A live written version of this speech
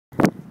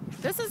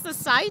This is the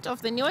site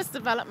of the newest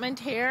development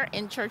here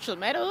in Churchill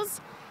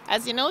Meadows.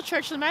 As you know,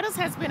 Churchill Meadows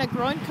has been a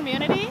growing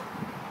community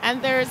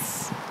and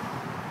there's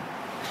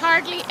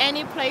hardly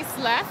any place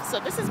left. So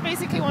this is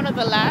basically one of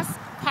the last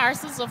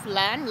parcels of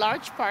land,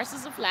 large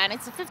parcels of land.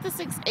 It's a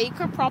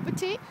 56-acre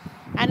property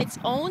and it's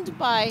owned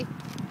by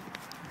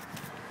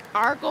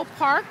Argo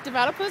Park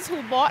developers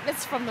who bought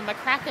this from the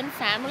McCracken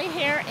family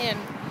here in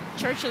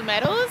Churchill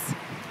Meadows.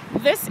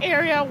 This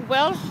area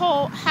will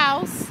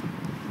house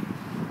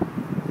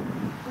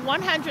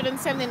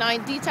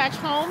 179 detached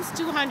homes,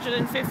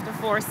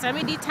 254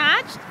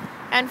 semi-detached,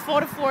 and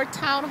 44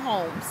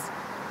 townhomes.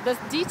 The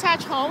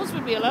detached homes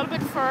would be a little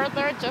bit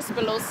further, just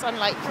below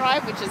Sunlight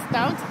Drive, which is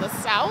down to the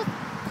south.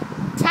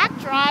 Tack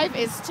Drive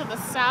is to the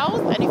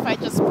south, and if I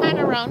just pan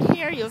around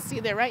here, you'll see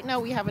that right now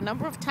we have a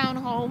number of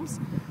townhomes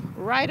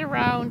right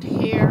around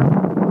here.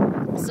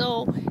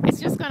 So it's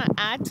just going to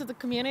add to the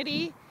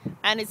community,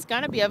 and it's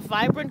going to be a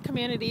vibrant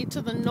community.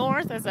 To the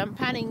north, as I'm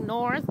panning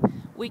north,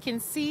 we can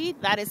see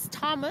that is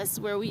Thomas,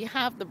 where we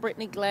have the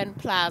Brittany Glen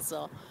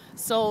Plaza.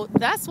 So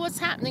that's what's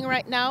happening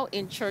right now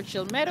in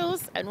Churchill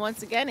Meadows. And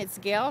once again, it's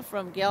Gail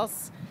from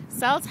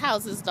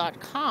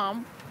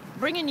GailSellsHouses.com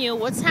bringing you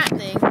what's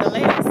happening, the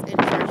latest in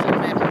Churchill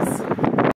Meadows.